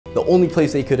The only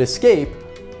place they could escape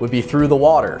would be through the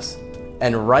waters.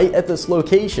 And right at this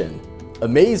location,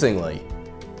 amazingly,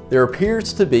 there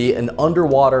appears to be an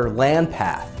underwater land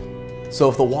path. So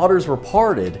if the waters were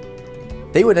parted,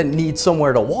 they would need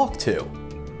somewhere to walk to.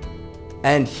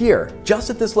 And here, just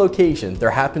at this location,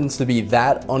 there happens to be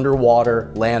that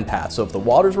underwater land path. So if the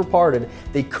waters were parted,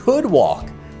 they could walk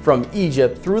from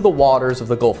Egypt through the waters of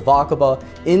the Gulf of Aqaba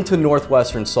into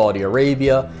northwestern Saudi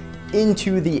Arabia,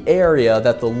 into the area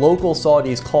that the local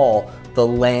Saudis call the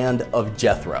land of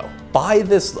Jethro. By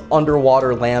this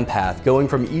underwater land path going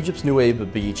from Egypt's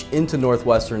Nuweiba beach into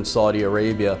northwestern Saudi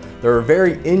Arabia, there are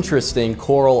very interesting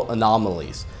coral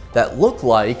anomalies that look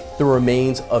like the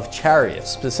remains of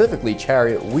chariots, specifically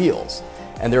chariot wheels.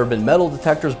 And there have been metal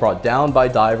detectors brought down by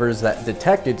divers that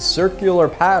detected circular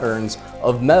patterns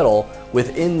of metal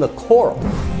within the coral.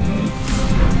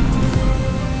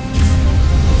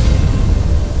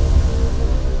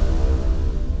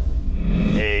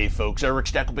 Hey folks, Erick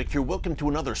Stakelbeck here. Welcome to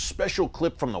another special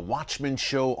clip from the Watchman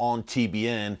show on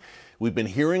TBN. We've been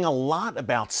hearing a lot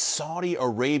about Saudi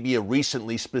Arabia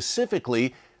recently,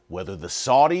 specifically whether the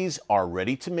Saudis are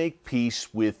ready to make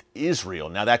peace with Israel.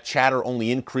 Now that chatter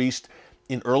only increased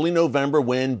in early November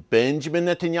when Benjamin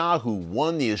Netanyahu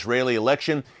won the Israeli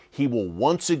election. He will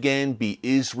once again be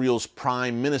Israel's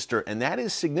prime minister, and that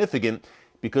is significant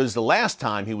because the last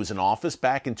time he was in office,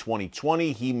 back in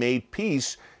 2020, he made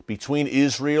peace between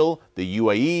Israel, the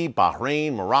UAE,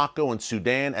 Bahrain, Morocco, and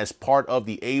Sudan as part of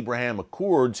the Abraham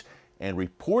Accords, and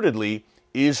reportedly,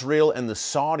 Israel and the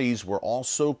Saudis were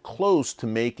also close to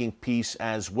making peace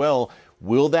as well.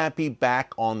 Will that be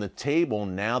back on the table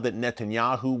now that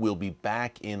Netanyahu will be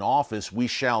back in office? We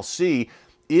shall see.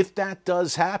 If that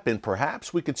does happen,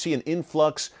 perhaps we could see an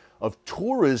influx of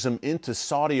tourism into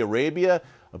Saudi Arabia.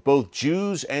 Both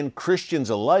Jews and Christians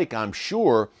alike, I'm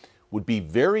sure, would be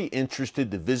very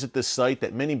interested to visit the site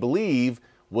that many believe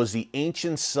was the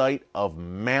ancient site of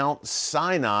Mount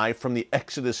Sinai from the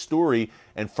Exodus story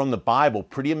and from the Bible.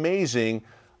 Pretty amazing.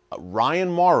 Ryan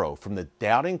Mauro from the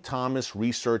Doubting Thomas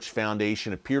Research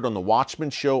Foundation appeared on the Watchman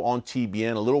show on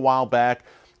TBN a little while back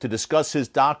to discuss his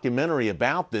documentary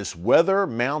about this, whether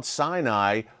Mount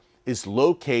Sinai is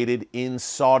located in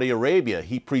Saudi Arabia.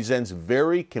 He presents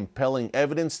very compelling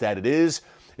evidence that it is.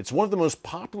 It's one of the most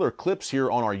popular clips here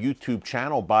on our YouTube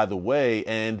channel, by the way,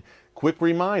 and quick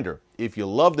reminder, if you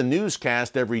love the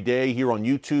newscast every day here on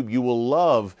YouTube, you will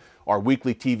love our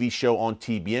weekly TV show on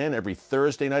TBN every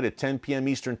Thursday night at 10 p.m.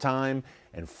 Eastern Time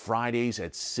and Fridays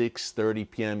at 6:30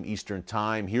 p.m. Eastern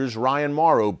Time. Here's Ryan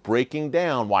Mauro breaking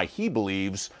down why he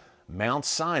believes Mount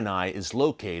Sinai is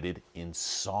located in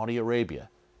Saudi Arabia.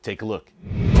 Take a look.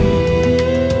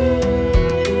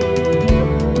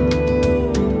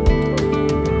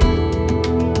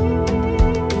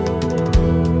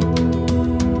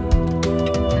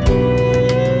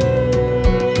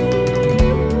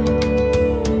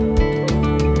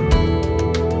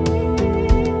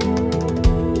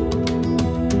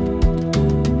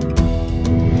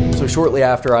 Shortly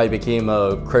after I became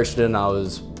a Christian, I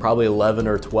was probably 11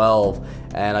 or 12,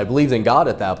 and I believed in God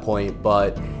at that point,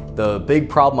 but the big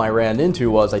problem I ran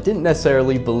into was I didn't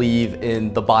necessarily believe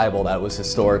in the Bible that was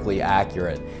historically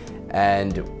accurate.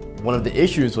 And one of the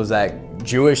issues was that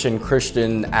Jewish and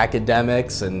Christian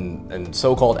academics and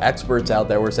so-called experts out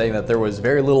there were saying that there was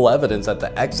very little evidence that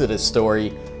the Exodus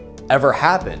story ever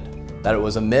happened, that it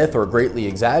was a myth or greatly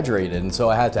exaggerated. And so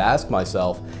I had to ask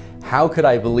myself, how could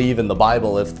I believe in the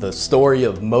Bible if the story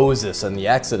of Moses and the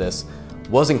Exodus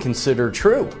wasn't considered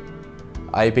true?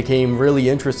 I became really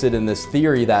interested in this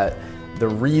theory that the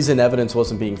reason evidence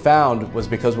wasn't being found was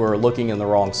because we were looking in the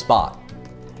wrong spot.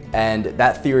 And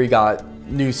that theory got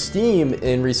new steam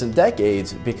in recent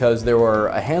decades because there were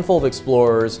a handful of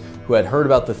explorers who had heard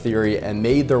about the theory and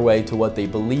made their way to what they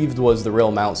believed was the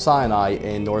real Mount Sinai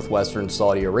in northwestern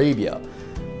Saudi Arabia.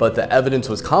 But the evidence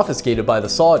was confiscated by the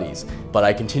Saudis. But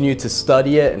I continued to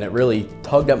study it, and it really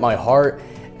tugged at my heart.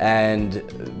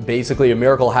 And basically a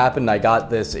miracle happened. I got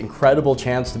this incredible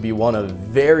chance to be one of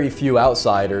very few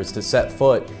outsiders to set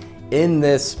foot in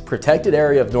this protected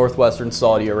area of northwestern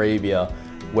Saudi Arabia,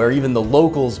 where even the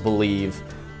locals believe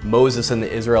Moses and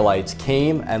the Israelites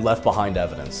came and left behind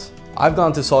evidence. I've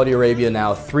gone to Saudi Arabia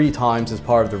now 3 times as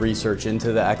part of the research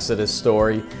into the Exodus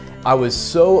story. I was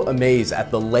so amazed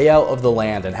at the layout of the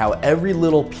land and how every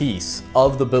little piece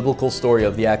of the biblical story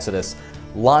of the Exodus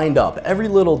lined up, every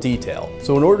little detail.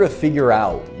 So in order to figure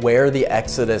out where the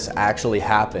Exodus actually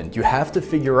happened, you have to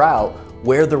figure out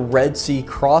where the Red Sea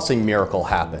crossing miracle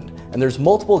happened. And there's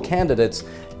multiple candidates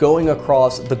going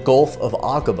across the Gulf of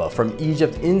Aqaba from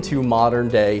Egypt into modern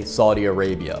day Saudi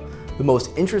Arabia. The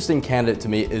most interesting candidate to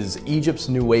me is Egypt's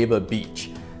Nuweiba Beach.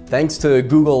 Thanks to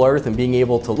Google Earth and being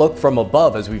able to look from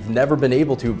above as we've never been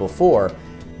able to before,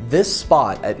 this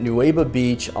spot at Nuweiba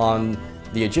Beach on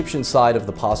the Egyptian side of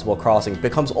the possible crossing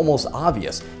becomes almost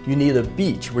obvious. You need a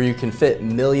beach where you can fit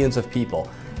millions of people.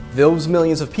 Those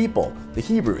millions of people, the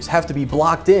Hebrews, have to be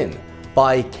blocked in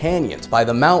by canyons, by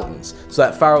the mountains, so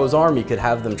that Pharaoh's army could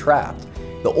have them trapped.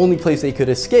 The only place they could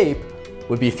escape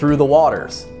would be through the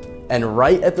waters. And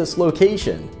right at this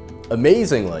location,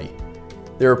 amazingly,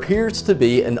 there appears to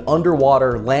be an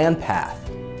underwater land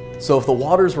path. So if the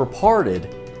waters were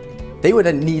parted, they would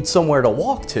need somewhere to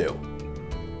walk to.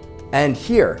 And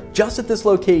here, just at this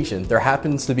location, there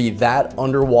happens to be that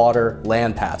underwater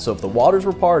land path. So if the waters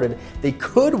were parted, they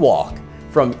could walk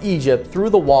from Egypt through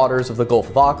the waters of the Gulf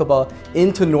of Aqaba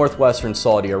into northwestern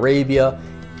Saudi Arabia,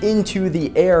 into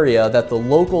the area that the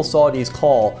local Saudis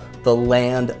call the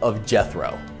land of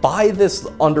Jethro. By this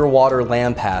underwater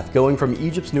land path going from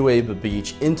Egypt's Nuweiba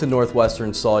Beach into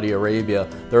northwestern Saudi Arabia,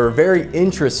 there are very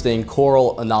interesting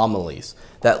coral anomalies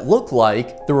that look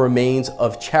like the remains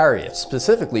of chariots,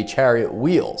 specifically chariot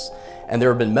wheels. And there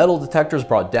have been metal detectors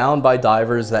brought down by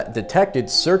divers that detected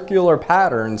circular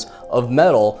patterns of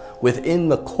metal within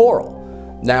the coral.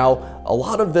 Now, a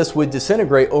lot of this would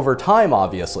disintegrate over time,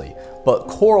 obviously, but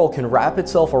coral can wrap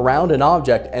itself around an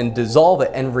object and dissolve it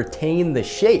and retain the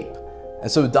shape. And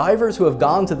so divers who have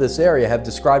gone to this area have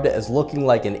described it as looking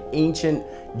like an ancient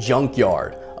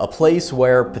junkyard, a place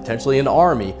where potentially an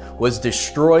army was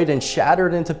destroyed and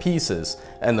shattered into pieces,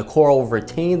 and the coral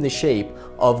retained the shape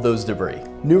of those debris.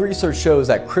 New research shows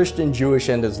that Christian, Jewish,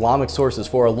 and Islamic sources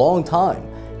for a long time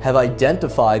have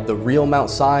identified the real Mount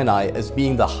Sinai as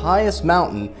being the highest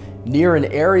mountain near an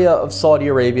area of Saudi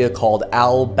Arabia called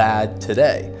Al-Bad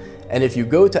today. And if you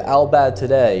go to Al-Bad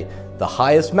today, the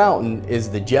highest mountain is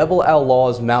the Jebel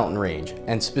al-Lawz mountain range,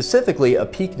 and specifically a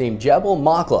peak named Jebel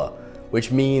Makla,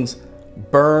 which means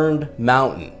burned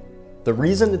mountain. The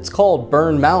reason it's called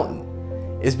burned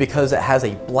mountain is because it has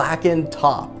a blackened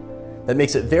top that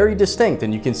makes it very distinct,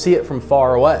 and you can see it from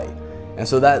far away. And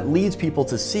so that leads people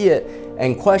to see it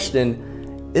and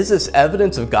question, is this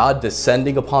evidence of God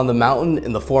descending upon the mountain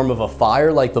in the form of a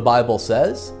fire like the Bible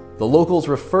says? The locals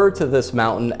refer to this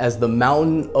mountain as the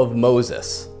Mountain of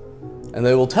Moses. And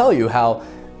they will tell you how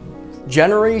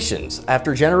generations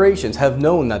after generations have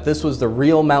known that this was the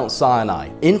real Mount Sinai.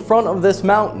 In front of this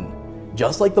mountain,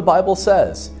 just like the Bible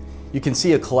says, you can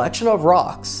see a collection of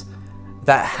rocks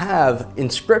that have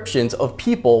inscriptions of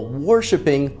people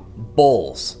worshiping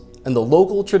bulls. And the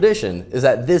local tradition is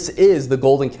that this is the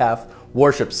golden calf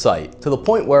worship site, to the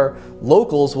point where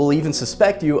locals will even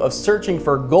suspect you of searching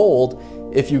for gold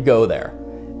if you go there.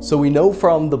 So we know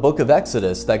from the book of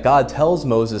Exodus that God tells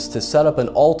Moses to set up an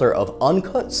altar of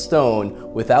uncut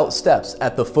stone without steps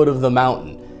at the foot of the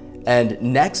mountain, and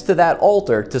next to that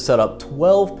altar to set up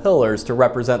 12 pillars to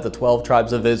represent the 12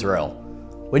 tribes of Israel.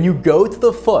 When you go to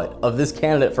the foot of this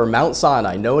candidate for Mount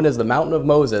Sinai, known as the Mountain of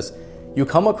Moses, you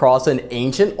come across an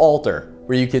ancient altar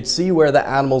where you could see where the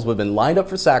animals would have been lined up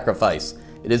for sacrifice.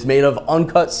 It is made of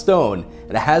uncut stone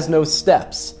and it has no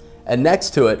steps. And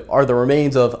next to it are the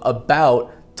remains of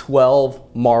about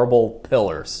 12 marble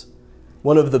pillars.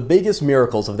 One of the biggest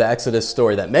miracles of the Exodus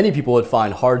story that many people would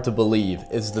find hard to believe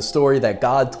is the story that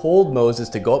God told Moses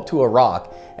to go up to a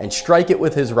rock and strike it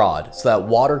with his rod so that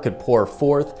water could pour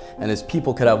forth and his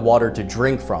people could have water to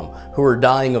drink from who were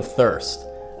dying of thirst.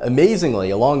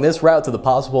 Amazingly, along this route to the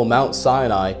possible Mount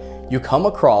Sinai, you come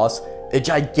across a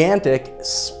gigantic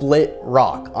split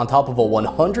rock on top of a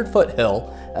 100-foot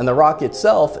hill, and the rock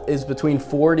itself is between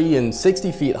 40 and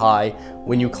 60 feet high.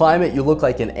 When you climb it, you look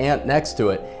like an ant next to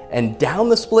it, and down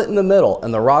the split in the middle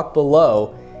and the rock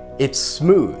below, it's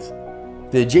smooth.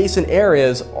 The adjacent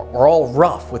areas are all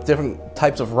rough with different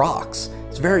types of rocks.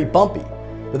 It's very bumpy.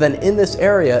 But then in this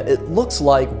area, it looks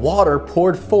like water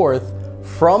poured forth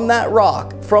from that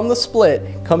rock, from the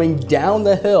split, coming down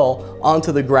the hill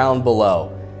onto the ground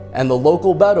below. And the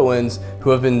local Bedouins,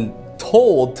 who have been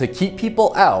told to keep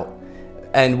people out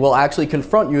and will actually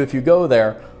confront you if you go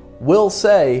there, will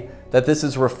say that this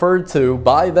is referred to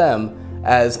by them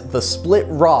as the split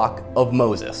rock of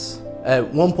Moses. At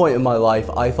one point in my life,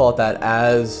 I thought that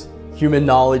as human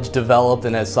knowledge developed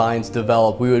and as science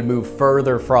developed, we would move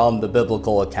further from the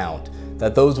biblical account,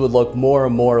 that those would look more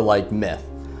and more like myth.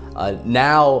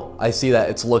 Now I see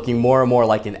that it's looking more and more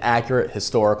like an accurate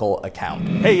historical account.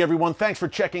 Hey everyone, thanks for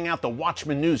checking out the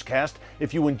Watchman Newscast.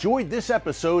 If you enjoyed this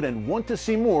episode and want to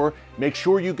see more, make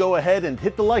sure you go ahead and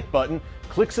hit the like button,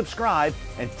 click subscribe,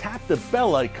 and tap the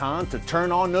bell icon to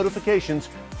turn on notifications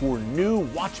for new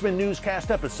Watchman Newscast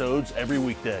episodes every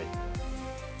weekday.